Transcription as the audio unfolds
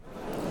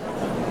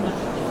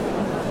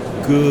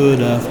Good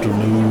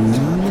afternoon.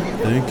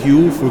 Thank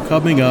you for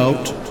coming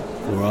out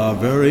for our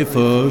very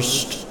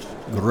first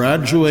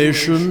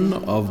graduation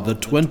of the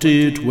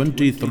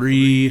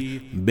 2023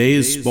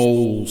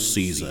 baseball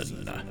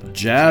season.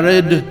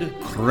 Jared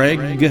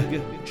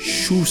Craig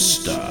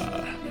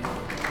Schuster.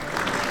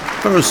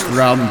 First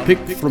round pick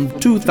from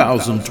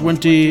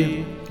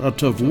 2020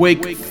 out of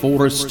Wake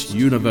Forest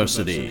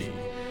University.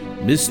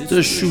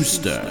 Mr.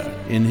 Schuster,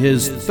 in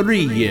his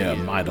 3-year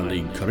minor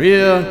league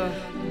career,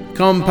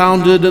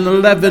 compounded an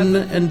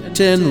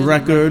 11-10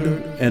 record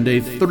and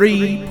a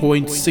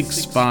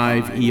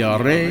 3.65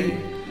 ERA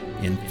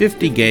in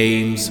 50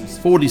 games,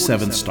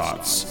 47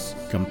 starts,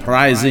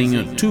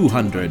 comprising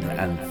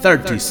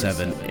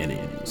 237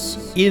 innings.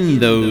 In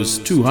those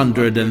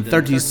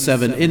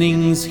 237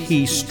 innings,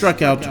 he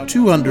struck out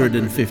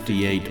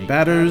 258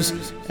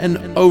 batters and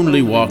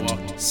only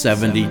walked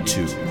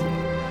 72.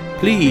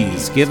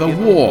 Please give a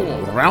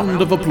warm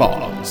round of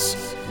applause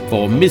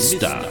for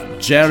Mr.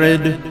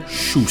 Jared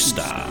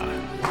Schuster.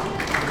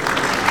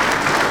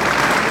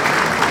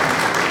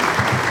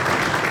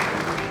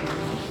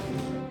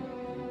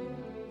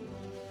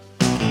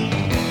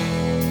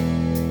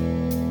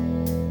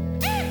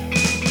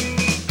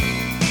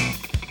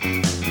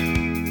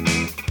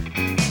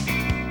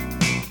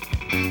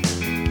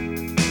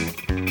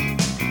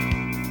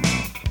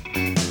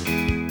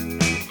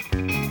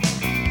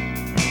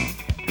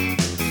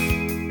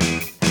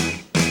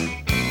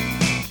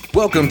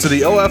 Welcome to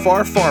the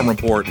OFR Farm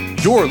Report,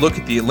 your look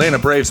at the Atlanta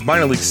Braves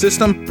minor league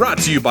system, brought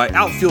to you by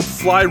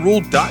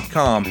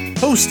OutfieldFlyRule.com,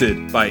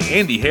 hosted by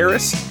Andy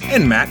Harris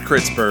and Matt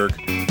Kritzberg.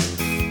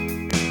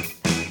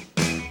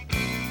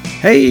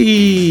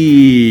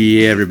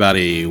 Hey,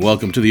 everybody.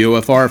 Welcome to the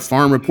OFR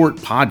Farm Report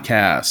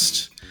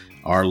podcast,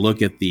 our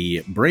look at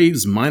the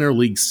Braves minor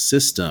league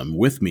system.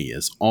 With me,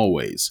 as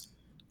always,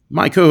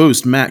 my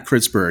co-host, Matt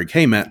Kritzberg.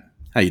 Hey, Matt.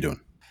 How you doing?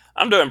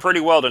 I'm doing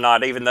pretty well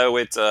tonight, even though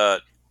it's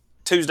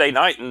Tuesday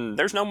night and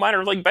there's no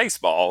minor league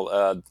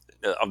baseball.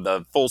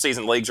 The full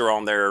season leagues are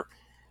on their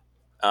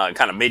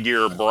kind of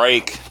mid-year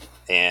break,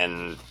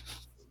 and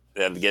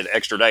they get an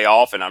extra day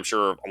off, and I'm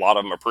sure a lot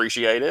of them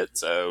appreciate it.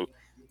 So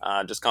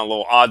just kind of a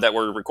little odd that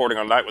we're recording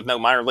on a night with no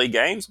minor league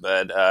games,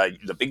 but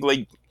the big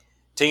league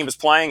team is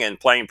playing and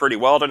playing pretty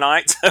well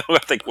tonight. So I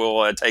think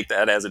we'll take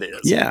that as it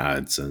is. Yeah,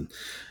 it's a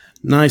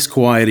nice,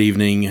 quiet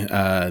evening.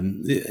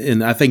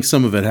 And I think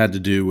some of it had to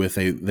do with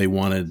they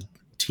wanted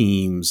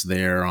teams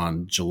there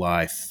on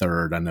July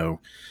 3rd. I know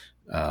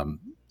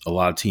a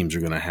lot of teams are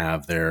going to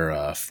have their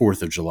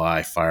 4th of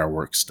July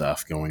fireworks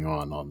stuff going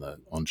on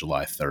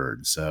July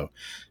 3rd. So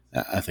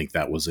I think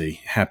that was a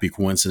happy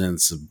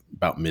coincidence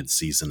about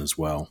mid-season as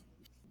well.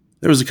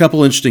 There was a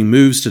couple interesting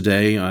moves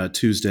today,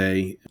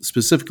 Tuesday,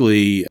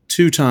 specifically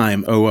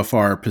two-time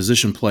OFR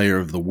Position Player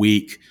of the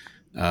Week,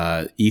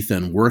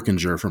 Ethan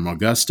Workinger from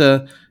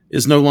Augusta,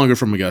 is no longer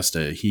from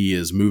Augusta. He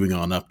is moving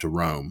on up to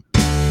Rome.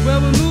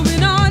 Well, we're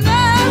moving on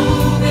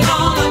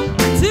up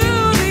to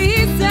the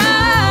east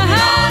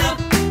side,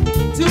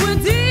 to a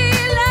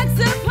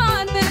deluxe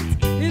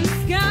apartment in the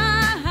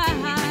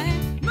sky.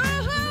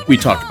 We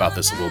talked about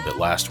this a little bit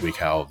last week,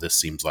 how this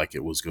seems like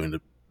it was going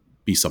to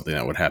be something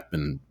that would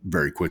happen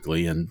very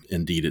quickly, and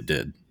indeed it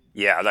did.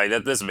 Yeah,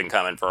 this has been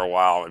coming for a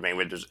while. I mean,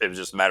 it was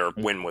just a matter of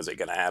when was it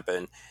going to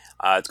happen.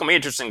 It's going to be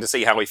interesting to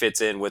see how he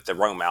fits in with the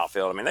Rome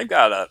outfield. I mean, they've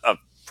got a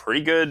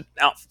pretty good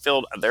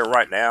outfield there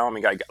right now. I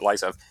mean, you got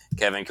likes of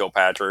Kevin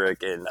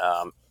Kilpatrick, and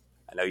I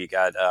know you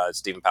got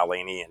Stephen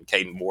Paolini and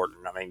Caden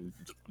Morton. I mean,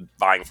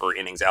 vying for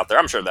innings out there.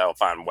 I'm sure they'll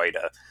find a way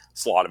to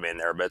slot him in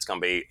there, but it's going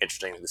to be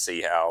interesting to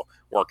see how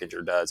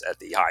Workinger does at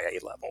the high A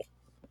level.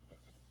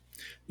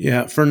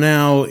 Yeah, for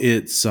now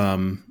it's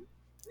Brandon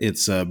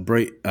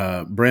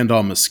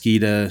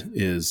Mosqueda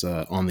is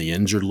on the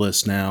injured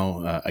list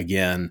now.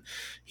 Again,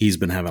 he's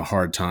been having a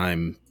hard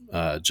time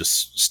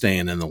just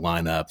staying in the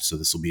lineup. So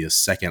this will be his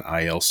second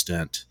IL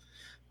stint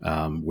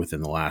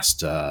within the last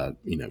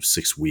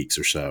 6 weeks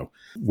or so.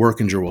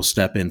 Workinger will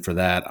step in for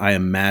that. I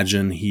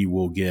imagine he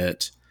will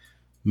get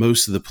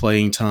most of the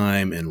playing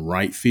time in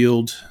right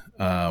field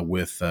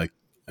with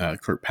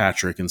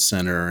Kirkpatrick in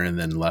center, and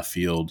then left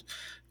field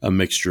a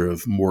mixture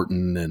of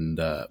Morton and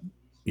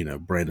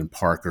Brandon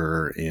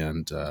Parker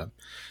and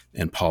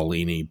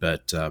Paolini.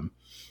 But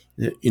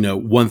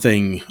one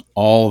thing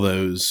all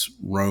those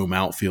Rome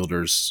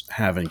outfielders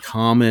have in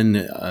common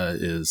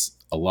is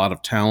a lot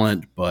of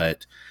talent,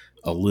 but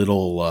a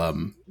little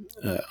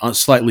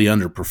slightly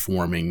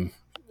underperforming.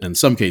 In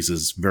some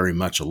cases, very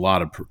much a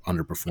lot of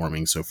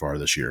underperforming so far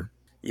this year.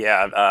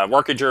 Yeah,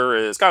 Workinger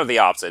is kind of the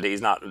opposite.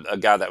 He's not a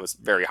guy that was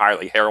very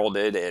highly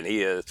heralded, and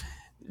he is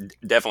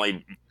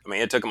definitely, I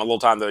mean, it took him a little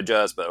time to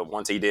adjust, but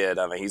once he did,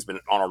 I mean, he's been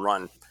on a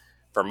run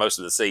for most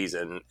of the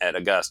season at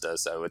Augusta,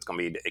 so it's going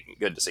to be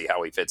good to see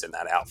how he fits in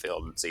that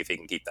outfield and see if he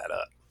can keep that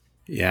up.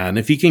 Yeah, and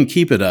if he can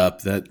keep it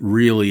up, that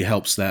really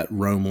helps that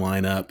Rome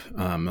lineup.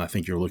 I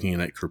think you're looking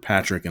at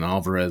Kirkpatrick and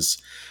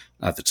Alvarez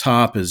at the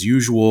top as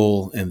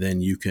usual, and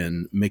then you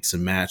can mix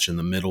and match in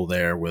the middle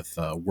there with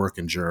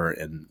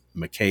Workinger and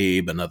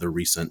McCabe, another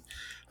recent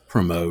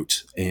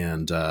promote,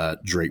 and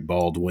Drake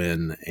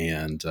Baldwin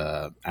and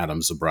Adam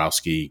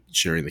Zabrowski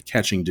sharing the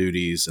catching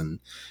duties, and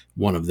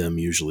one of them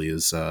usually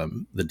is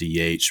the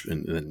DH,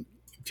 and then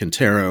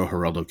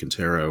Geraldo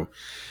Quintero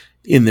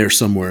in there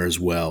somewhere as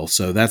well.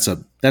 So that's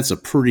a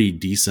pretty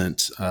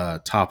decent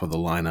top of the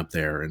lineup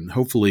there, and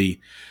hopefully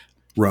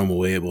Rome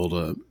will be able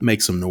to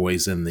make some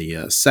noise in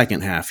the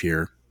second half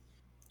here.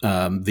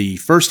 The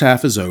first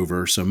half is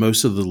over, so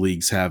most of the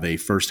leagues have a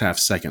first half,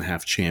 second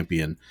half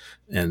champion.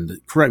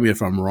 And correct me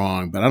if I'm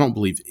wrong, but I don't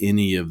believe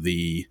any of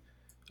the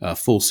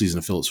full season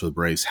affiliates for the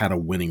Braves had a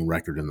winning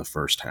record in the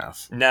first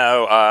half.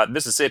 No,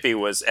 Mississippi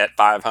was at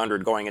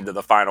 500 going into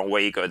the final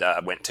week.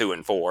 It went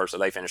 2-4, so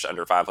they finished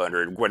under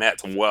 500.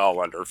 Gwinnett's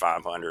well under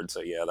 500, so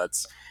yeah,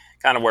 that's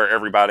kind of where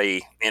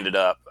everybody ended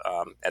up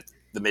at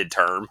the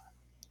midterm.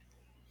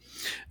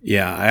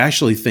 Yeah, I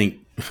actually think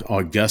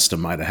Augusta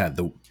might have had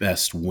the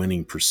best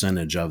winning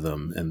percentage of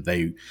them, and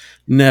they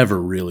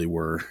never really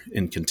were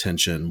in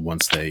contention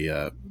once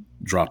they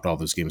dropped all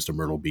those games to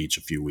Myrtle Beach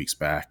a few weeks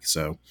back.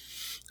 So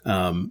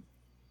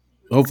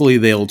hopefully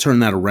they'll turn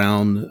that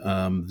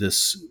around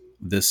this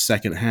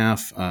second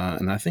half,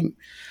 and I think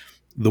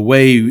the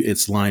way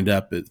it's lined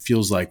up, it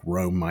feels like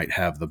Rome might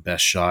have the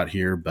best shot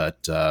here,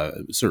 but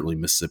certainly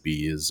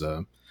Mississippi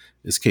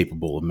is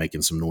capable of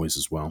making some noise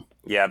as well.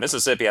 Yeah,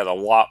 Mississippi has a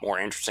lot more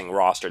interesting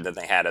roster than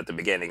they had at the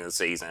beginning of the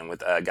season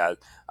with guys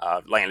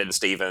Landon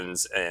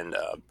Stevens and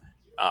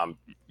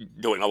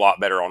doing a lot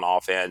better on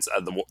offense.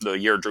 The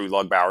year Drew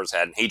Lugbauer's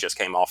had, he just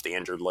came off the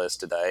injured list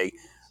today.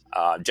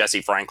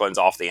 Jesse Franklin's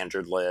off the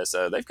injured list.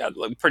 So they've got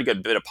a pretty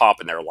good bit of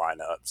pop in their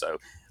lineup. So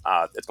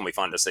it's going to be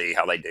fun to see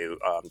how they do.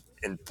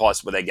 And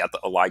plus, when they got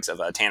the likes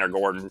of Tanner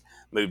Gordon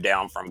moved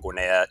down from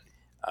Gwinnett,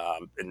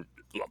 and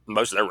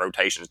most of their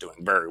rotation is doing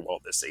very well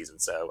this season.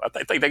 So I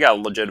think they got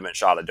a legitimate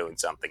shot at doing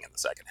something in the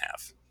second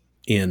half.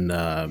 In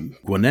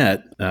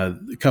Gwinnett, a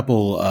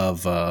couple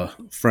of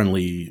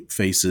friendly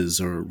faces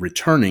are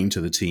returning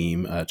to the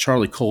team.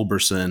 Charlie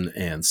Culberson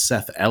and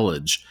Seth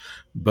Elledge,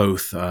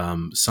 both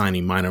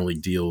signing minor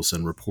league deals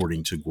and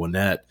reporting to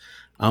Gwinnett.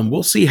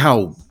 We'll see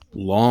how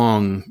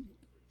long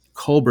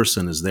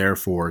Culberson is there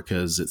for,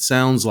 because it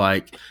sounds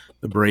like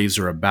the Braves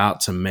are about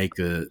to make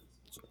a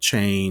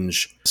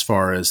change as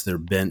far as their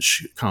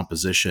bench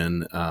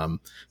composition.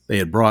 They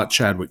had brought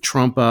Chadwick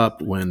Trump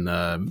up when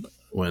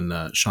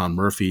Sean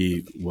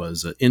Murphy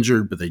was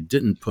injured, but they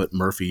didn't put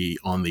Murphy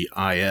on the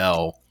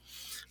IL.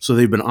 So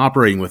they've been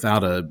operating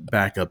without a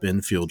backup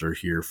infielder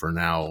here for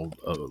now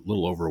a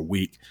little over a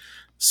week.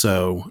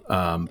 So,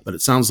 but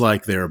it sounds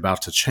like they're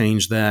about to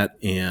change that,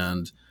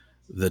 and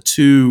the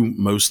two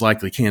most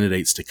likely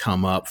candidates to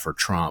come up for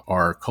Trump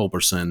are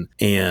Culberson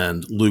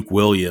and Luke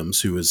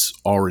Williams, who is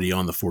already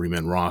on the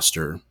 40-man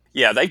roster.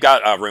 Yeah, they've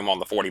got room on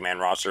the 40-man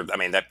roster. I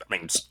mean,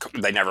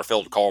 they never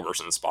filled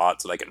Culberson's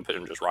spot, so they can put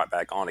him just right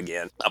back on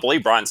again. I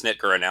believe Brian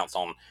Snitker announced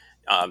on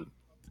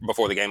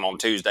before the game on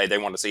Tuesday they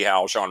want to see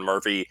how Sean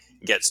Murphy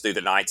gets through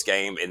the night's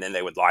game, and then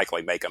they would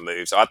likely make a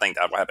move. So I think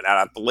that will happen. And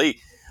I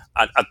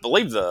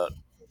believe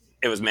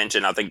it was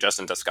mentioned. I think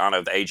Justin Toscano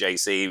of the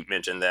AJC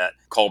mentioned that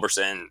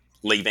Culberson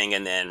leaving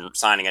and then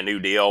signing a new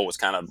deal was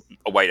kind of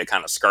a way to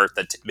kind of skirt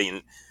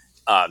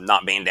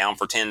not being down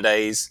for 10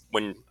 days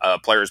when a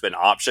player's been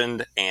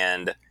optioned.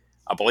 And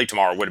I believe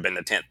tomorrow would have been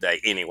the 10th day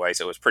anyway,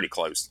 so it was pretty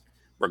close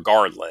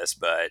regardless.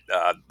 But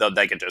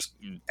they could just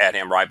add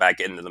him right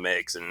back into the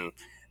mix. And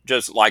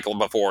just like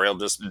before, he'll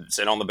just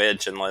sit on the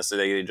bench unless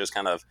they just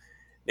kind of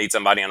need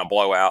somebody in a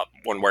blowout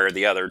one way or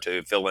the other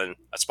to fill in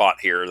a spot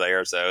here or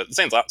there. So it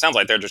sounds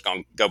like they're just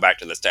going to go back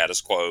to the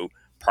status quo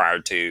prior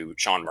to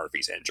Sean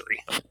Murphy's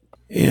injury.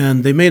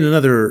 And they made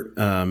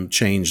another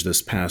change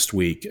this past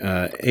week.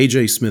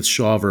 A.J.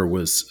 Smith-Shawver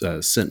was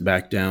sent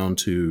back down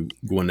to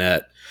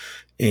Gwinnett,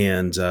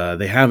 and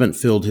they haven't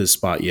filled his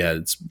spot yet.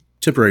 It's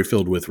temporarily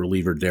filled with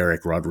reliever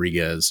Derek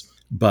Rodriguez,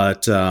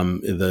 but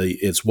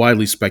it's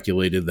widely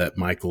speculated that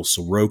Michael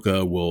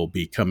Soroka will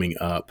be coming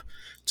up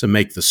to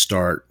make the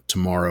start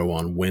tomorrow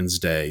on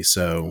Wednesday.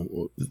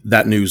 So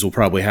that news will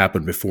probably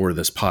happen before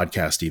this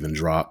podcast even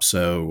drops.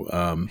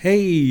 So,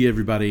 hey,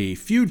 everybody,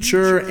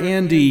 future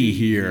Andy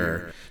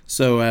here.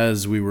 So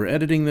as we were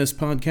editing this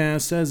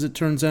podcast, as it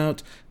turns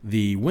out,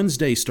 the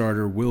Wednesday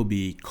starter will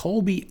be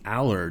Colby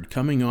Allard,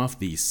 coming off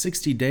the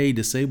 60-day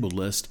disabled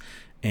list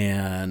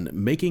and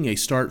making a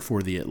start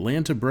for the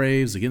Atlanta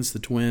Braves against the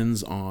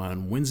Twins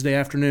on Wednesday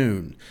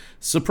afternoon.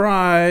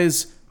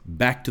 Surprise!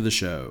 Back to the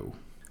show.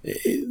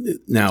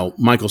 Now,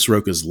 Michael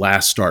Soroka's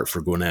last start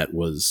for Gwinnett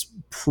was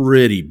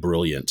pretty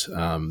brilliant.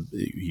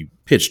 He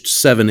pitched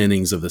 7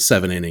 innings of the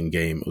 7-inning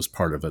game. It was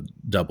part of a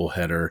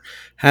doubleheader.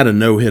 Had a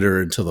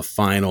no-hitter until the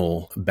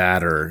final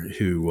batter,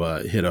 who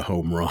hit a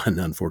home run,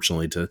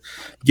 unfortunately, to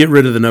get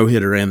rid of the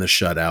no-hitter and the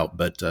shutout.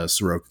 But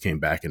Soroka came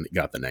back and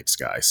got the next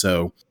guy.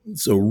 So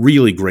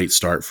really great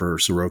start for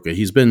Soroka.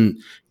 He's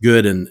been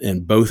good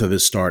in both of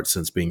his starts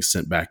since being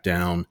sent back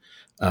down.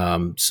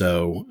 He's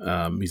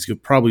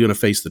probably going to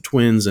face the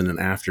Twins in an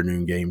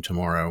afternoon game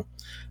tomorrow.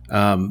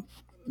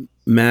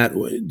 Matt,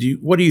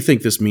 what do you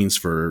think this means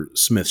for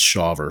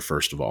Smith-Shawver,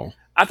 first of all?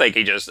 I think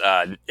he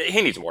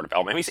needs more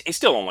development. He's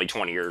still only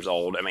 20 years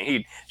old. I mean,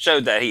 he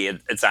showed that he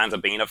had signs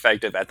of being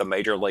effective at the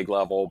major league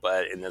level,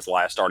 but in this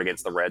last start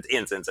against the Reds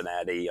in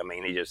Cincinnati, I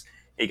mean,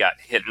 he got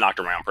knocked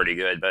around pretty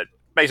good. But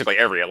basically,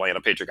 every Atlanta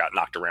pitcher got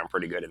knocked around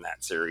pretty good in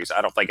that series. I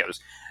don't think it was,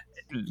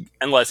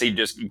 unless he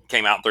just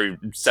came out through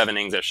 7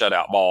 innings of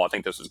shutout ball. I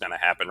think this was going to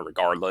happen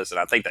regardless, and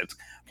I think that's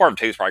part of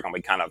too is probably going to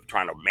be kind of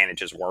trying to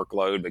manage his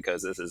workload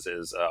because this is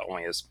his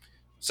only his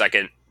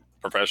second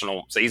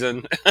professional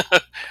season,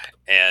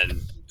 and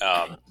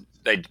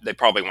they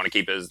probably want to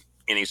keep his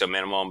innings to a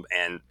minimum,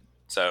 and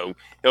so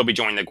he'll be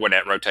joining the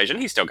Gwinnett rotation.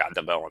 He's still got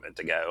development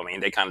to go. I mean,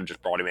 they kind of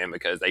just brought him in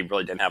because they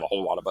really didn't have a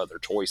whole lot of other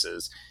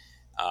choices.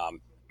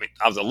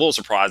 I was a little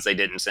surprised they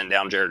didn't send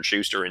down Jared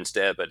Schuster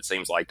instead, but it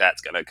seems like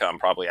that's going to come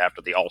probably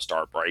after the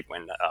All-Star break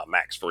when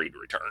Max Fried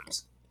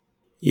returns.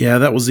 Yeah,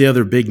 that was the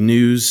other big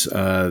news.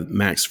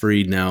 Max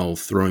Fried now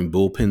throwing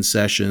bullpen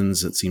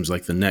sessions. It seems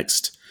like the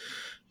next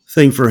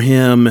thing for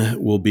him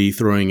will be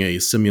throwing a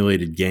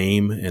simulated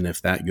game, and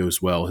if that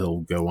goes well,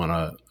 he'll go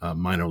on a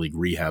minor league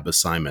rehab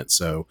assignment.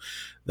 So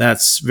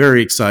that's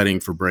very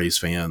exciting for Braves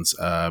fans,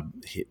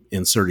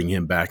 inserting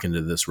him back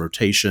into this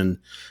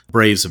rotation.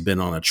 Braves have been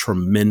on a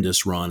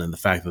tremendous run, and the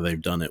fact that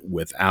they've done it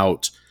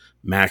without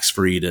Max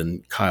Fried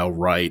and Kyle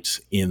Wright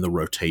in the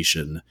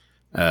rotation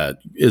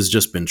has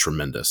just been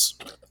tremendous.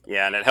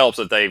 Yeah, and it helps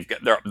that they've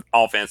got their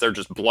offense. They're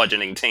just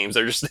bludgeoning teams.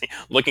 They're just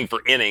looking for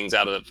innings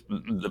out of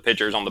the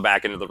pitchers on the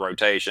back end of the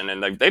rotation,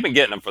 and they've been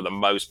getting them for the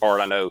most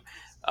part. I know,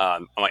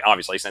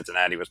 obviously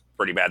Cincinnati was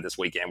pretty bad this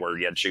weekend, where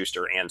you had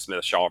Schuster and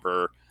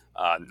Smith-Shawver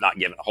not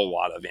giving a whole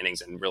lot of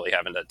innings and really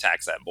having to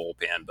tax that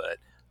bullpen. But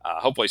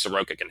hopefully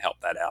Soroka can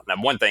help that out.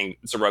 Now, one thing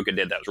Soroka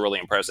did that was really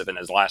impressive in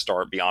his last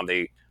start, beyond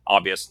the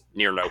obvious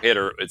near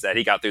no-hitter, is that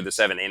he got through the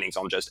 7 innings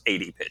on just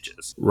 80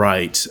 pitches.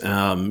 Right.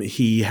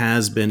 He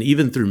has been,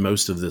 even through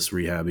most of this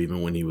rehab,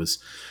 even when he was,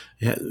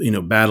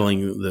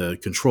 battling the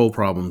control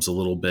problems a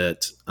little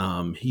bit,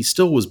 he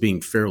still was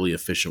being fairly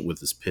efficient with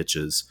his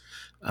pitches.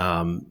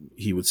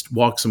 He would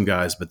walk some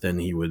guys, but then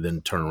he would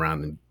then turn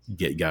around and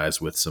get guys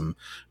with some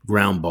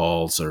ground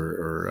balls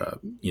or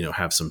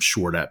have some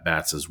short at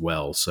bats as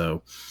well.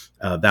 So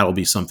that'll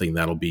be something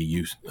that'll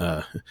be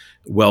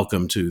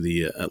welcome to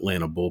the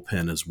Atlanta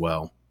bullpen as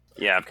well.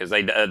 Yeah, because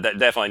they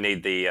definitely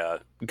need the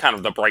kind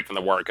of the break from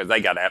the work, because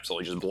they got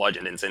absolutely just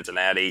bludgeoned in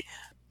Cincinnati.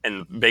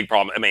 And big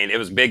problem, I mean, it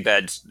was big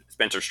that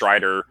Spencer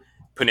Strider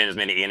put in as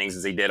many innings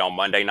as he did on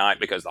Monday night,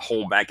 because the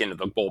whole back end of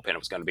the bullpen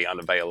was going to be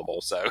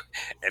unavailable. So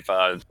if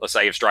let's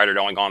say if Strider had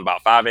only gone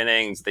about 5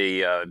 innings,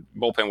 the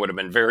bullpen would have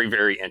been very,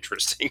 very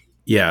interesting.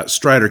 Yeah,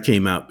 Strider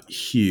came out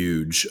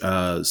huge.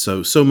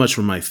 So much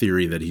for my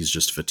theory that he's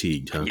just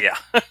fatigued, huh? Yeah.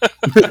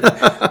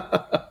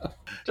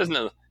 Just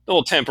a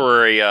little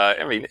temporary.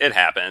 I mean, it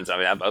happens. I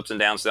mean, I have ups and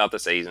downs throughout the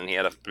season. He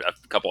had a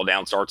couple of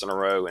down starts in a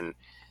row, and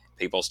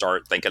people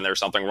start thinking there's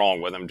something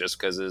wrong with him just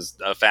because his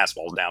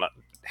fastball's down at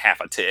half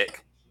a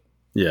tick.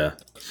 Yeah.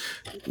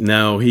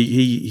 No,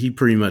 he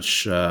pretty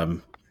much.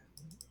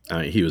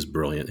 He was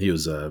brilliant.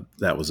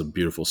 That was a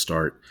beautiful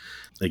start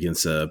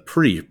against a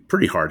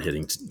pretty hard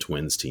hitting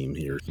Twins team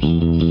here.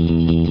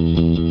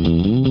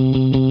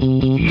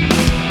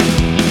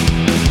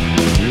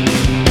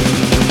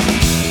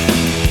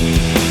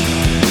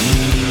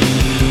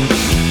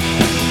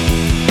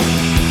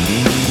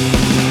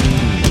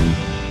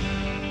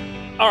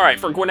 All right,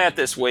 for Gwinnett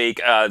this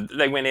week,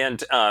 they went in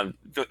to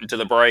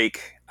the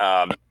break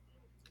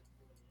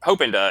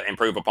hoping to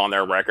improve upon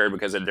their record,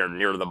 because they're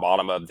near the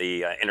bottom of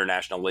the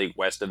International League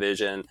West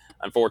Division.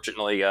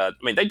 Unfortunately, I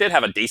mean, they did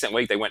have a decent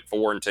week. They went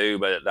 4-2,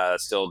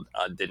 but still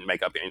didn't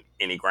make up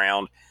any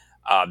ground.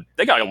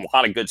 They got a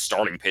lot of good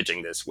starting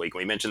pitching this week.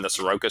 We mentioned the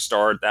Soroka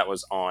start. That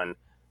was on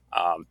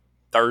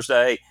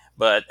Thursday.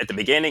 But at the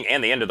beginning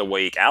and the end of the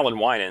week, Alan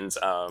Winans,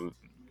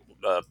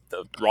 the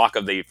rock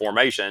of the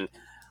formation,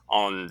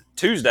 on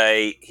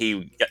Tuesday,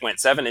 he went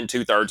 7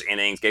 2/3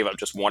 innings, gave up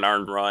just 1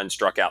 earned run,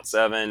 struck out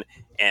 7.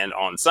 And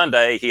on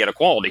Sunday, he had a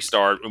quality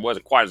start. It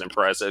wasn't quite as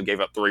impressive.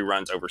 Gave up 3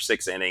 runs over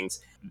 6 innings.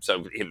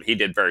 So he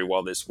did very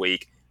well this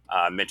week.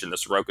 Mentioned the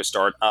Soroka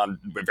start.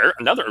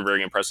 Another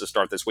very impressive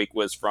start this week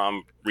was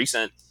from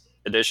recent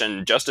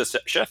addition Justice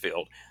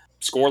Sheffield.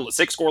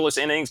 6 scoreless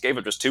innings, gave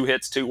up just 2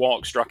 hits, 2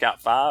 walks, struck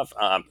out 5,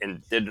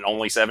 and did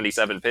only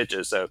 77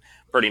 pitches. So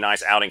pretty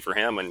nice outing for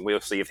him, and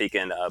we'll see if he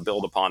can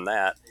build upon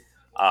that.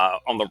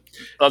 On the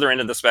other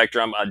end of the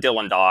spectrum,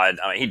 Dylan Dodd,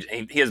 I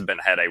mean, he has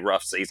had a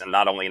rough season,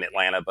 not only in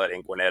Atlanta, but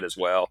in Gwinnett as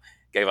well.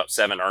 Gave up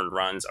 7 earned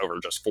runs over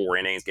just 4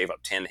 innings, gave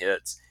up 10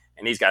 hits,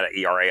 and he's got an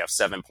ERA of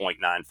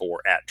 7.94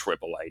 at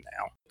AAA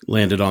now.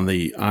 Landed on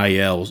the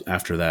IL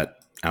after that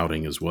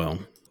outing as well.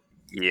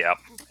 Yeah.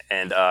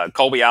 And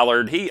Colby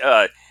Allard, he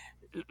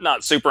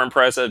not super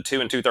impressive,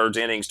 2 2/3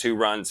 innings, 2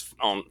 runs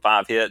on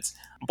 5 hits.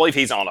 I believe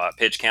he's on a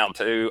pitch count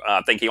too.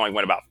 I think he only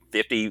went about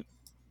 50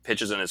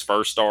 pitches in his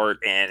first start,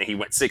 and he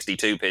went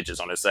 62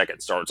 pitches on his second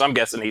start. So I'm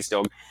guessing his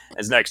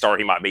next start,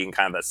 he might be in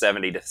kind of the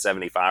 70 to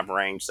 75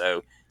 range.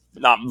 So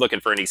not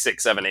looking for any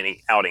 6-7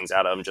 inning outings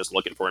out of him, just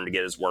looking for him to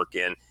get his work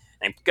in.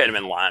 and get him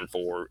in line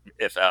for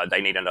if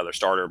they need another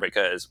starter.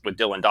 Because with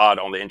Dylan Dodd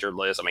on the injured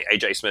list, I mean,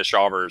 AJ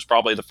Smith-Shawver is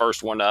probably the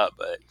first one up,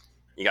 but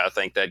you got to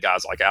think that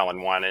guys like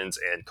Alan Winans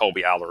and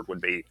Colby Allard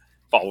would be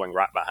following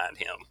right behind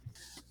him.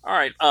 All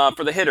right,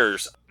 for the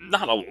hitters,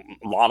 not a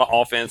lot of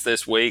offense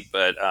this week,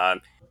 but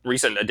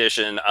recent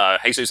addition,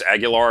 Jesus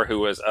Aguilar, who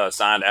was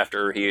signed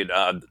after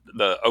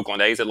the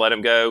Oakland A's had let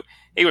him go.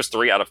 He was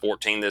 3 out of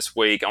 14 this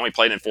week. Only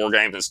played in 4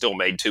 games and still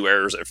made 2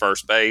 errors at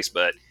first base,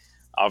 but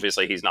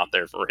obviously he's not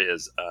there for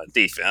his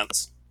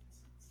defense.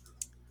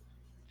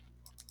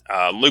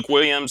 Luke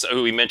Williams,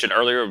 who we mentioned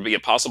earlier, would be a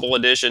possible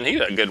addition. He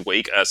had a good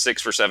week,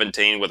 6 for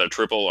 17 with a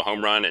triple, a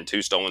home run, and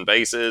 2 stolen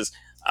bases.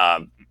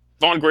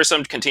 Vaughn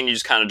Grissom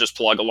continues to kind of just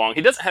plug along.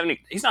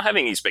 He's not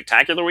having any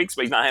spectacular weeks,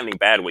 but he's not having any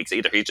bad weeks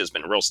either. He's just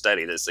been real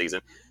steady this season.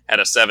 Had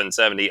a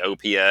 770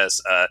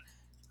 OPS,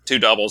 2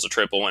 doubles, a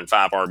triple, and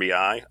 5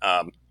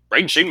 RBI.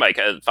 Braden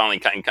Shoemaker had finally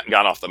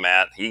got off the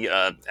mat. He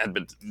had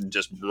been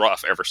just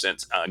rough ever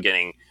since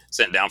getting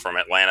sent down from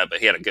Atlanta, but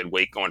he had a good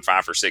week, going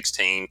 5 for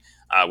 16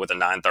 with a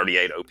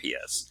 938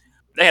 OPS.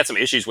 They had some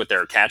issues with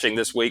their catching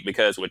this week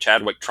because with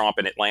Chadwick Tromp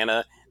in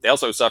Atlanta, they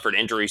also suffered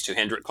injuries to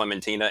Hendrick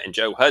Clementina and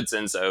Joe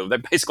Hudson, so they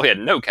basically had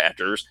no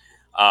catchers.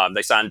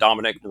 They signed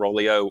Dominic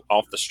Rolio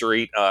off the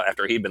street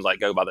after he'd been let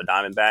go by the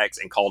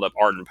Diamondbacks and called up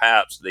Arden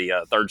Paps,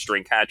 the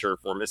third-string catcher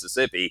for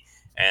Mississippi,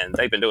 and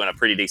they've been doing a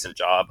pretty decent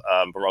job.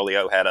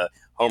 Rolio had a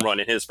home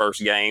run in his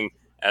first game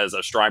as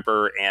a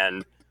striper,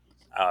 and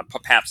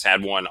Paps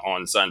had one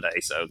on Sunday,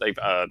 so they've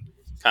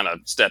kind of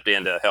stepped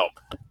in to help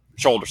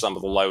shoulder some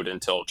of the load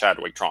until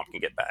Chadwick Tromp can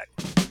get back.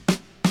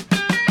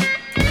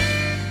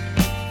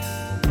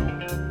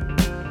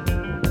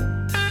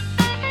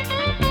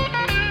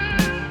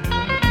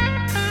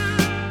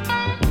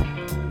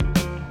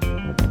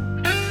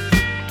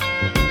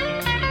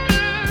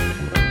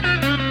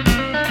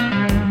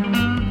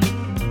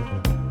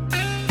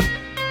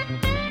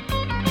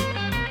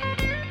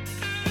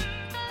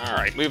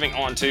 Moving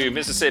on to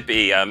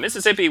Mississippi.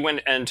 Mississippi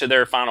went into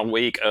their final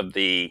week of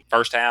the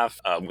first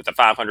half with a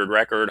 500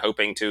 record,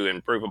 hoping to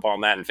improve upon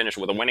that and finish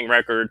with a winning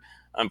record.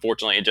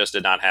 Unfortunately, it just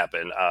did not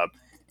happen.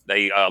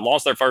 They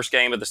lost their first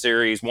game of the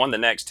series, won the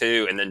next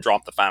 2, and then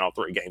dropped the final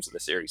 3 games of the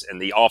series. And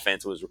the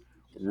offense was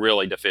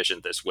really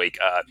deficient this week.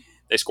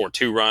 They scored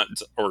 2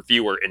 runs or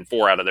fewer in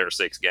 4 out of their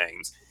 6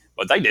 games.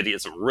 But they did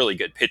get some really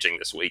good pitching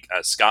this week.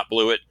 Scott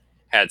Blewett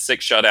had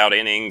 6 shutout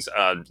innings.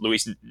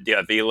 Luis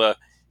Diavila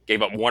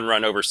gave up 1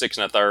 run over 6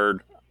 1/3.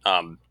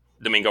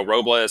 Domingo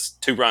Robles,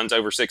 2 runs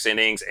over 6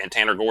 innings, and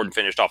Tanner Gordon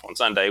finished off on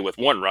Sunday with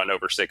 1 run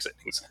over 6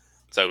 innings.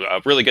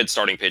 So really good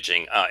starting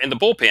pitching. In the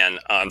bullpen,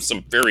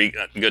 some very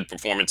good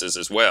performances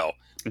as well.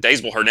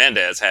 Daysbel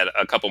Hernandez had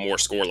a couple more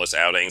scoreless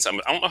outings. I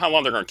don't know how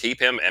long they're going to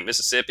keep him at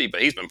Mississippi,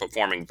 but he's been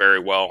performing very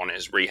well on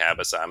his rehab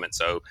assignment.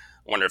 So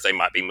I wonder if they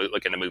might be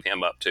looking to move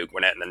him up to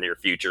Gwinnett in the near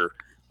future,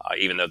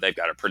 even though they've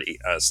got a pretty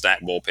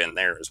stacked bullpen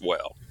there as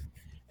well.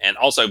 And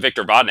also,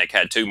 Victor Vodnik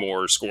had 2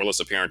 more scoreless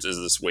appearances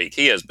this week.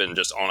 He has been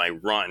just on a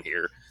run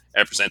here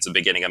ever since the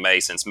beginning of May.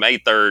 Since May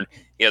 3rd,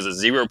 he has a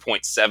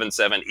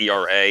 0.77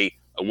 ERA,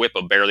 a whip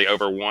of barely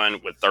over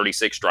 1, with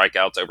 36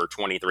 strikeouts over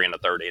 23 in the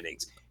 3rd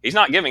innings. He's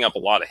not giving up a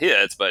lot of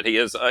hits, but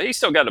he's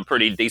still got a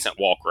pretty decent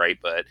walk rate.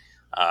 But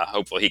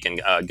hopefully he can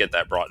get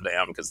that brought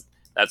down, because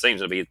that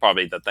seems to be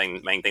probably the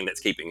main thing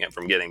that's keeping him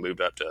from getting moved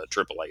up to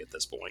AAA at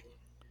this point.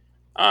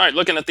 All right,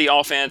 looking at the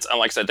offense,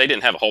 like I said, they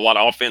didn't have a whole lot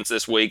of offense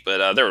this week,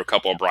 but there were a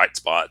couple of bright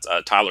spots.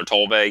 Tyler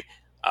Tolve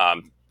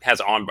has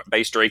an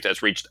on-base streak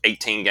that's reached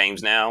 18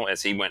 games now,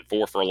 as he went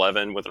 4 for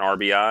 11 with an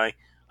RBI.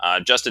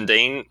 Justin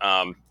Dean,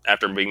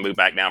 after being moved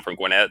back down from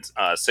Gwinnett,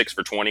 6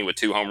 for 20 with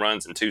 2 home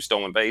runs and 2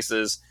 stolen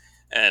bases.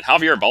 And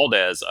Javier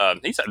Valdez,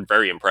 he's had a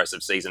very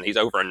impressive season. He's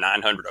over a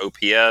 900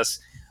 OPS,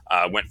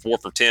 went 4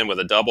 for 10 with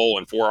a double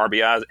and 4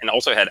 RBIs, and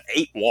also had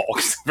 8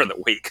 walks for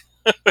the week.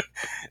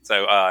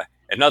 So,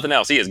 if nothing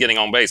else, he is getting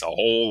on base a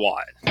whole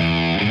lot.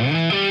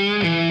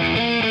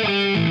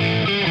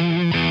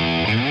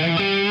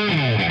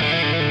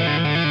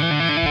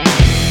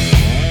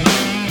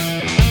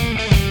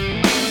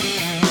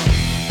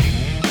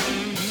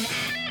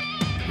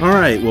 All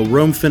right, well,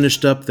 Rome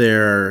finished up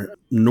their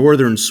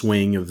northern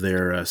swing of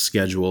their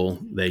schedule.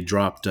 They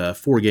dropped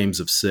 4 games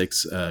of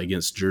 6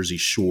 against Jersey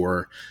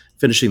Shore,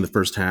 finishing the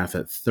first half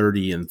at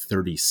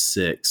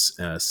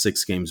 30-36,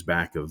 6 games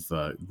back of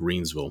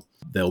Greensville.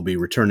 They'll be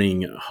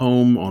returning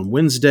home on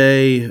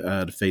Wednesday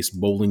to face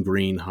Bowling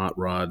Green Hot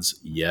Rods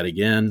yet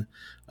again.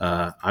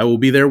 I will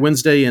be there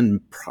Wednesday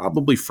and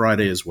probably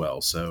Friday as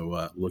well,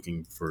 so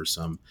looking for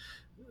some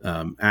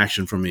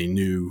action from a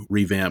new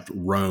revamped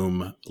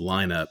Rome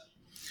lineup.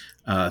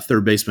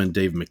 Third baseman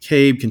Dave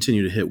McCabe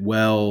continued to hit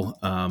well,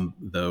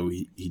 though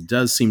he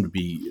does seem to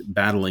be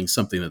battling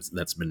something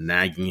that's been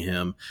nagging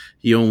him.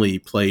 He only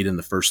played in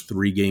the first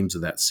 3 games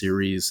of that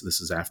series.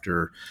 This is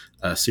after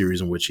a series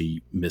in which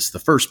he missed the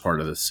first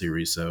part of the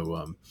series,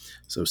 so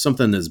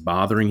something is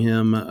bothering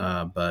him.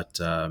 But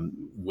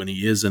when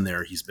he is in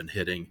there, he's been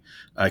hitting.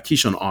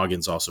 Keyshawn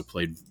Oggins also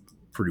played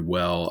pretty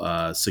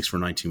well, 6 for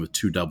 19 with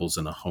 2 doubles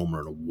and a homer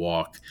and a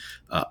walk.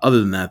 Other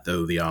than that,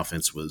 though, the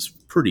offense was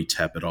pretty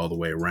tepid all the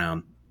way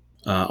around.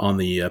 On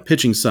the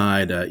pitching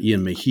side,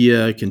 Ian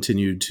Mejia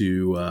continued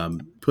to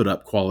put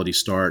up quality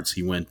starts.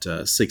 He went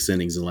 6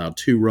 innings and allowed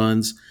 2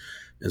 runs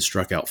and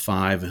struck out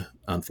 5.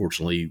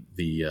 Unfortunately,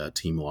 the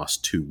team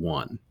lost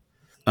 2-1.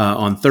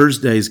 On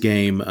Thursday's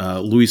game,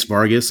 Luis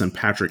Vargas and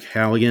Patrick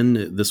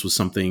Halligan, this was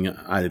something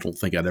I don't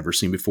think I'd ever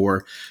seen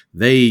before.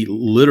 They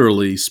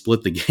literally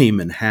split the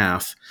game in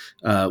half,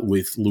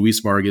 with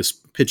Luis Vargas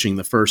pitching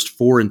the first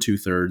 4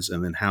 2/3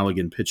 and then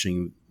Halligan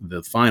pitching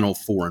the final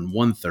 4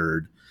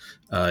 1/3.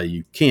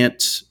 You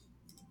can't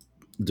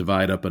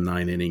divide up a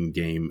 9-inning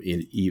game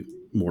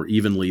more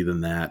evenly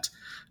than that.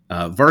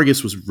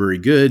 Vargas was very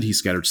good. He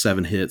scattered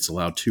 7 hits,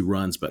 allowed 2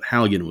 runs, but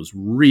Halligan was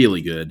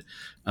really good.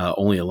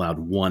 Only allowed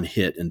 1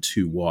 hit and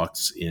 2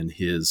 walks in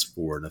his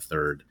 4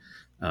 1/3.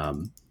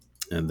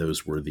 And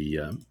those were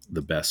the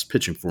best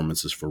pitching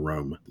performances for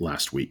Rome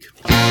last week.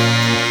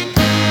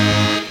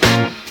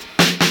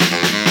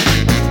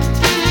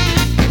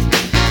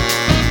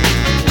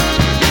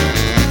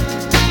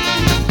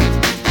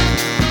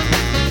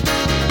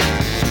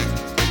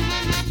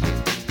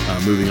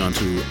 Moving on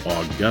to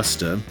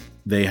Augusta,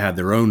 they had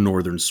their own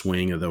northern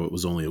swing, although it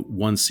was only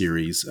 1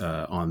 series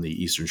on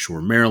the Eastern Shore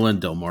of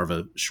Maryland.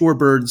 Delmarva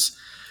Shorebirds,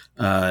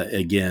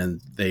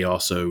 again, they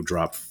also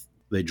dropped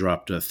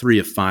 3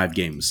 of 5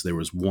 games. There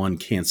was 1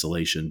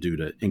 cancellation due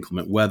to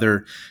inclement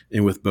weather,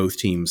 and with both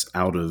teams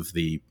out of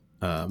the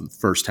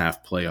first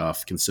half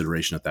playoff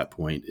consideration at that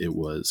point, it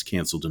was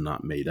canceled and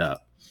not made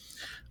up.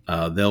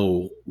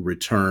 They'll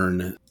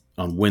return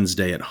on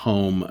Wednesday at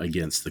home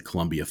against the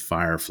Columbia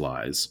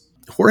Fireflies.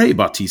 Jorge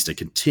Bautista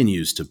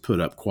continues to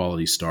put up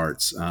quality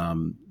starts.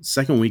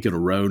 Second week in a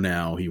row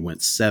now, he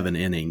went 7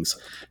 innings,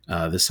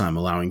 this time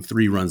allowing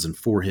 3 runs and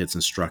 4 hits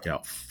and struck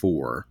out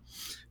 4.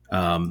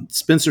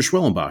 Spencer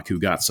Schwellenbach, who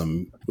got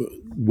some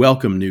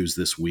welcome news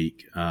this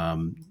week.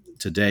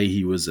 Today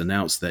he was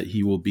announced that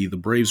he will be the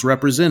Braves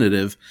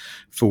representative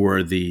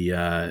for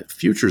the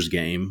Futures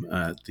game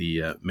at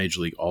the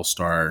Major League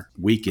All-Star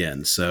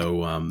weekend.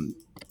 So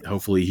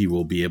hopefully he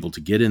will be able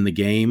to get in the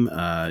game.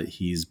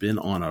 He's been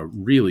on a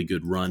really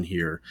good run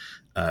here.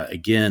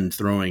 Again,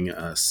 throwing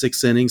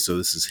 6 innings, so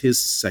this is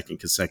his second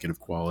consecutive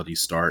quality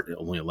start. It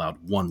only allowed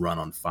 1 run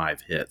on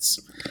 5 hits,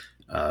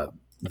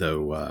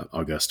 though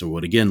Augusta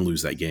would again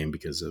lose that game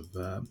because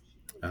of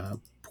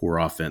poor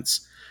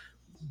offense.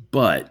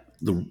 But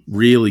the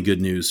really good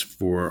news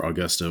for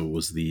Augusta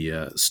was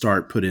the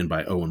start put in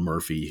by Owen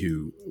Murphy,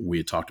 who we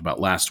had talked about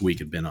last week,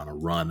 had been on a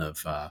run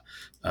of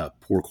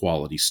poor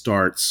quality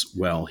starts.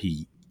 Well,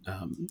 he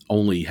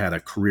only had a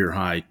career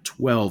high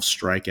 12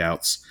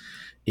 strikeouts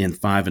in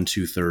 5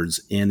 2/3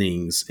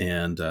 innings,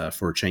 and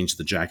for a change,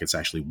 the Jackets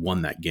actually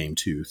won that game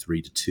too,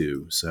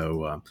 3-2.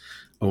 So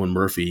Owen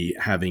Murphy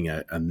having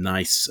a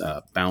nice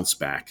bounce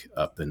back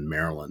up in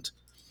Maryland.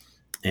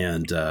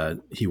 And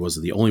he was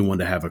the only one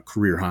to have a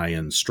career high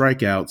in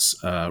strikeouts.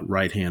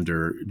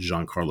 Right-hander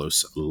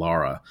Giancarlos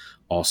Lara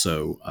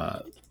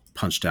also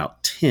punched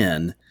out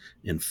 10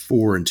 in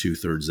 4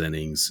 2/3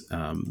 innings,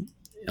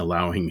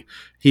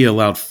 he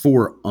allowed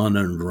 4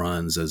 unearned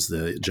runs as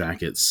the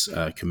Jackets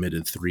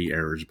committed 3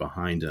 errors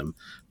behind him,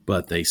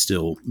 but they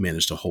still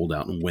managed to hold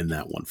out and win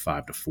that one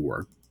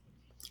 5-4.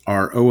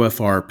 Our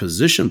OFR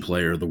position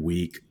player of the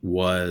week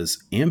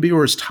was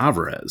Ambioris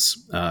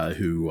Tavares,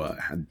 who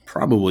had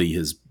probably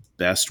his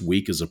best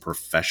week as a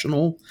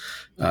professional,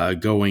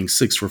 going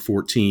 6 for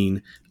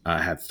 14,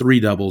 had 3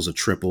 doubles, a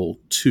triple,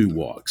 2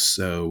 walks.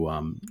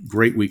 So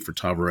great week for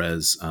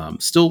Tavares.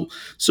 Still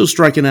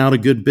striking out a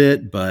good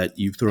bit, but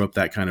you throw up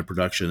that kind of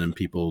production and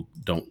people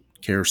don't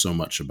care so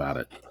much about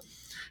it.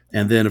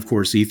 And then, of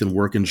course, Ethan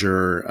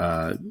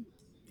Workinger,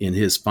 in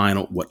his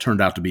what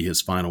turned out to be his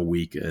final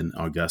week in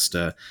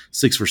Augusta,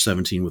 6 for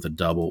 17 with a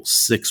double,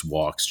 6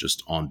 walks,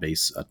 just on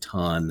base a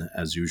ton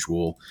as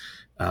usual.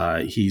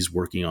 He's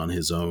working on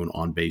his own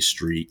on base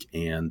streak,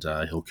 and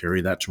he'll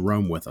carry that to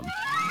Rome with him.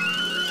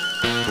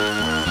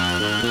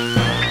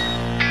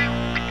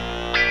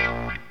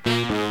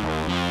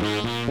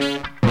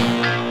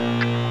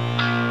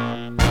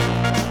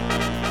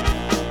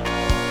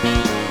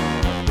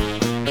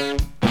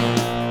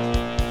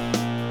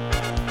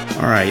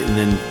 All right, and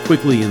then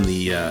quickly in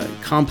the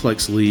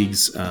complex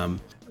leagues, down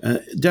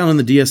in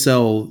the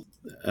DSL,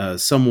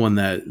 someone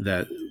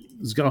that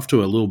was off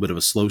to a little bit of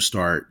a slow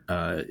start.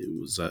 It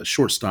was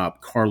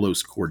shortstop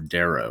Carlos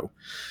Cordero,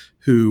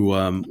 who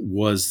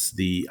was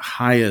the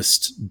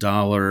highest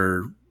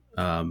dollar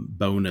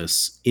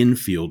bonus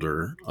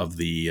infielder of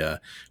the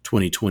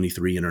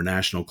 2023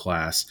 international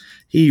class.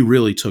 He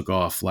really took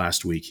off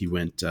last week. He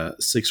went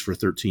 6 for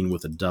 13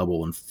 with a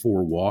double and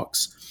 4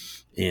 walks.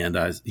 And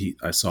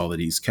I saw that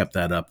he's kept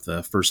that up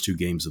the first 2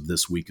 games of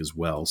this week as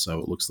well. So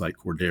it looks like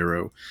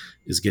Cordero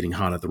is getting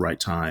hot at the right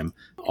time.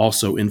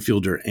 Also,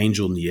 infielder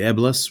Angel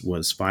Nieblas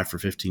was 5 for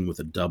 15 with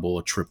a double,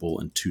 a triple,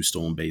 and 2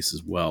 stolen bases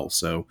as well.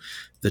 So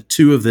the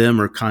 2 of them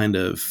are kind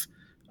of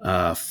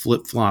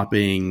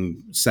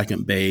flip-flopping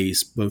second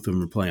base. Both of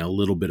them are playing a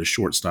little bit of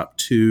shortstop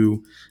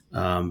too.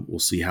 We'll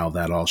see how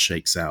that all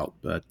shakes out,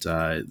 but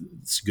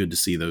it's good to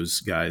see those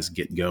guys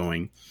get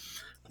going.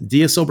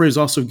 DSL Braves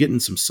also getting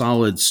some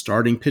solid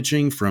starting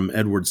pitching from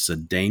Edward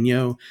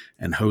Cedeno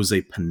and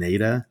Jose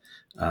Pineda.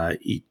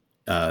 They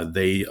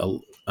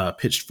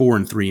pitched 4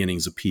 and 3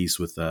 innings apiece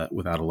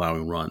without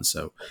allowing runs.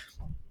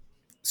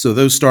 So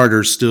those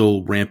starters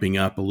still ramping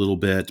up a little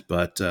bit,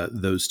 but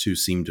those two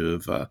seem to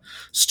have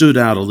stood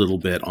out a little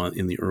bit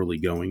in the early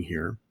going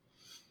here.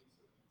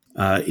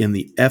 In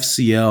the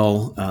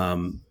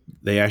FCL,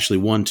 they actually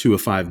won 2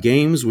 of 5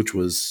 games, which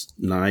was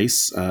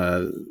nice.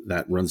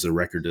 That runs the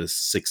record to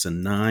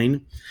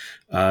 6-9.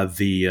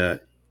 The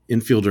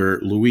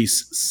infielder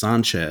Luis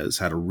Sanchez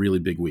had a really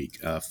big week.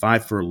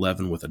 5 for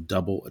 11 with a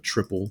double, a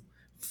triple,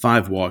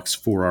 5 walks,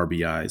 4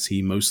 RBIs.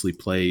 He mostly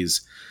plays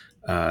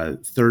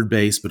third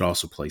base, but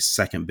also plays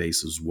second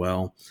base as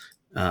well.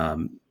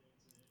 Infielder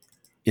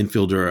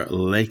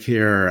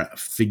Leker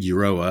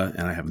Figueroa,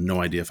 and I have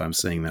no idea if I'm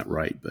saying that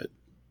right, but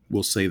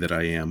we'll say that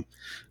I am.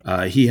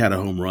 He had a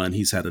home run.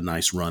 He's had a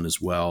nice run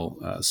as well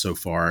so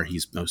far.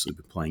 He's mostly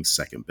been playing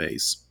second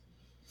base.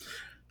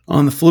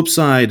 On the flip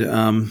side,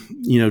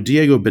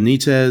 Diego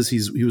Benitez,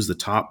 he was the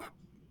top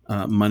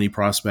money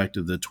prospect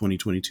of the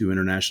 2022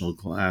 international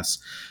class.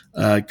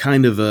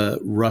 Kind of a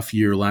rough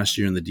year last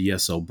year in the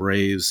DSL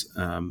Braves.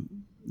 Now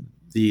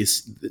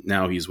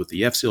he's with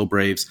the FCL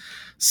Braves.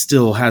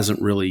 Still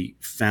hasn't really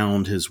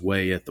found his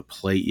way at the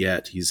plate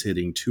yet. He's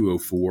hitting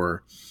 .204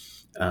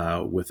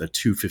 with a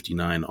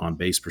 .259 on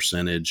base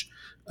percentage.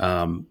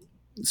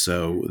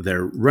 So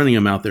they're running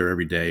him out there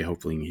every day.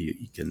 Hopefully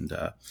he can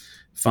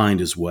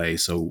find his way.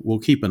 So we'll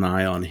keep an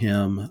eye on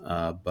him,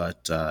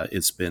 but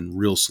it's been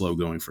real slow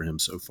going for him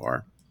so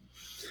far.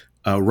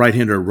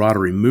 Right-hander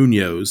Rodri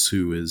Munoz,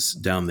 who is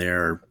down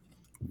there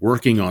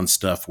working on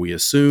stuff, we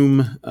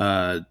assume.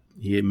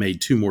 He made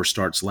 2 more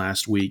starts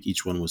last week.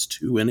 Each one was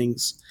 2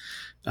 innings,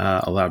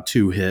 allowed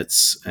 2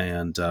 hits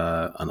and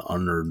an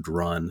unearned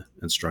run,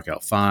 and struck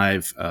out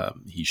 5.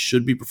 He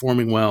should be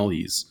performing well.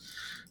 He's,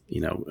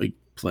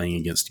 playing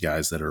against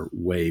guys that are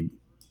way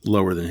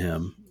lower than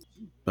him,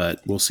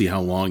 but we'll see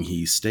how long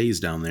he stays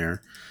down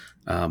there.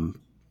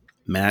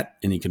 Matt,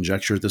 any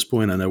conjecture at this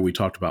point? I know we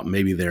talked about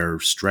maybe they're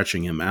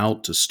stretching him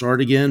out to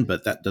start again,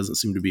 but that doesn't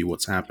seem to be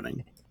what's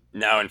happening.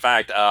 No, in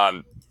fact,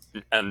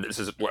 and this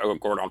is what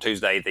occurred on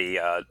Tuesday.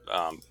 The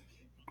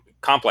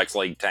complex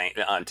league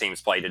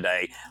teams play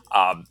today.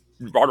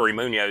 Rodri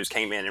Munoz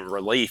came in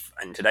relief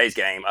in today's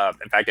game.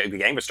 In fact, the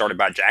game was started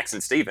by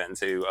Jackson Stevens,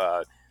 who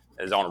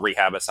is on a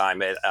rehab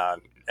assignment.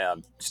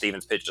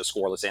 Stevens pitched a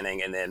scoreless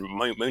inning, and then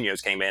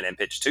Munoz came in and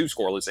pitched 2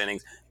 scoreless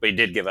innings, but he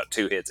did give up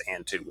 2 hits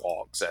and 2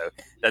 walks. So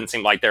it doesn't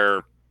seem like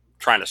they're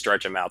trying to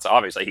stretch him out. So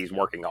obviously he's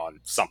working on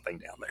something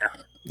down there.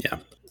 Yeah.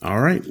 All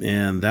right.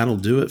 And that'll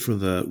do it for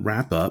the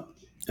wrap up.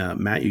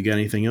 Matt, you got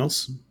anything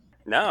else?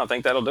 No, I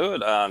think that'll do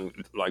it.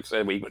 Like I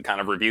said, we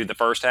kind of reviewed the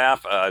first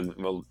half.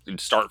 We'll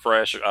start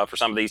fresh for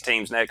some of these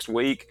teams next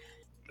week,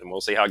 and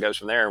we'll see how it goes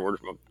from there. We're,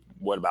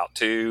 about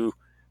 2-3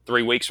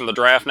 weeks from the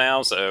draft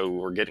now, so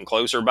we're getting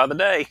closer by the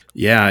day.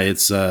 Yeah,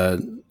 it's a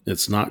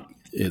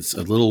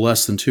little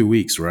less than 2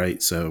 weeks,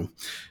 right? So,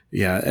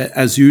 yeah,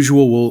 as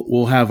usual,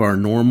 we'll have our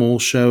normal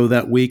show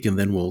that week, and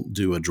then we'll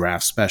do a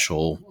draft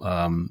special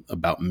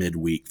about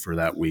midweek for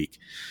that week.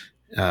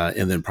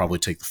 And then probably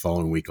take the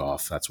following week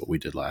off. That's what we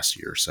did last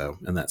year. So,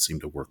 and that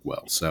seemed to work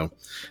well. So,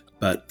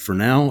 but for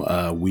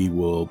now, we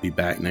will be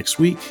back next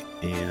week,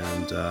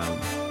 and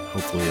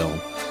hopefully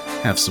I'll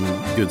have some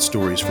good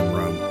stories from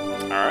Rome.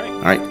 All right.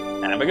 All right.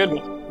 Have a good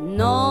one.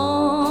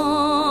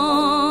 Non,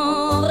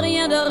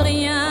 rien de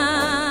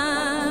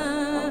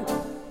rien.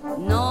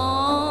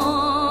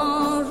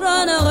 Non,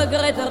 je ne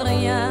regrette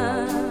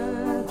rien.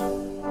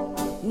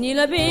 Ni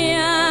le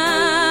bien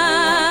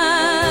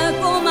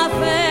qu'on m'a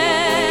fait.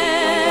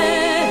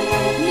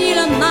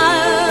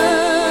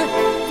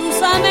 Tout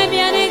ça m'est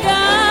bien égal.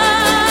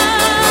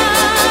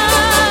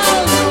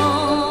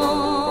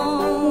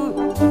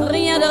 Non,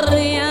 rien de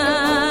rien.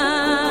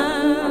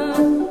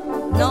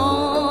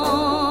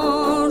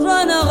 Non,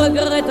 je ne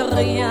regrette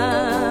rien.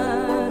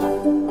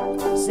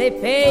 C'est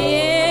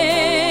payé,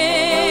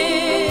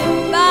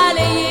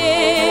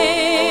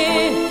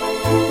 balayé,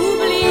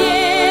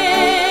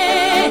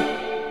 oublié.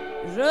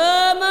 Je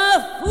me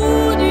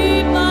fous du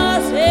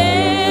passé.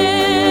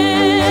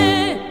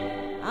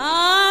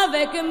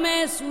 Avec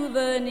mes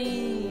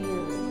souvenirs,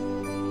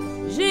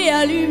 j'ai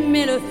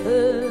allumé le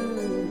feu,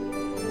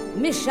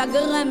 mes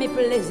chagrins, mes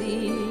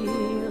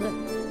plaisirs.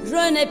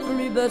 Je n'ai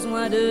plus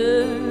besoin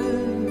de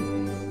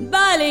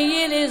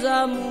balayer les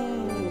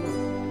amours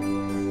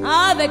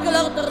avec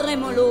leur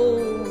trémolo,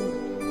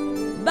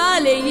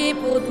 balayer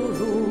pour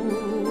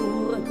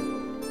toujours.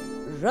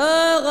 Je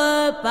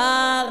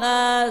repars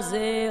à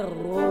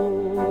zéro.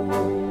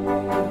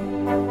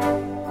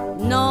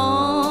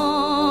 Non.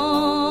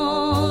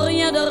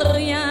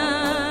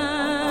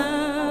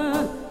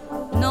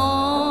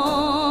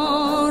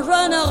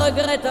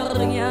 Regrette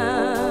rien,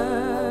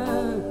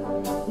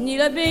 ni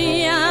le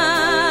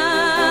bien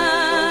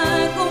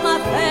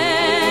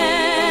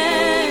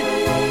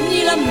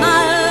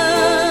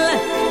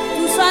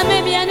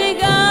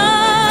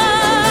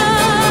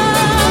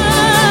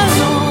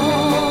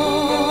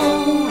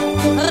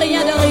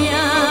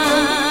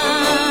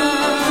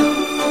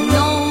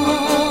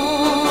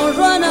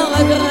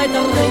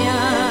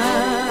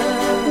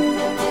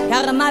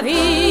la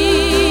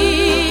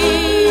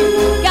vie,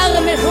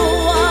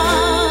 calme-toi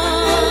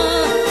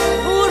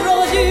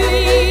aujourd'hui,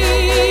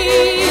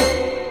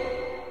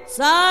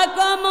 ça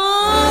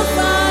commence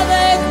à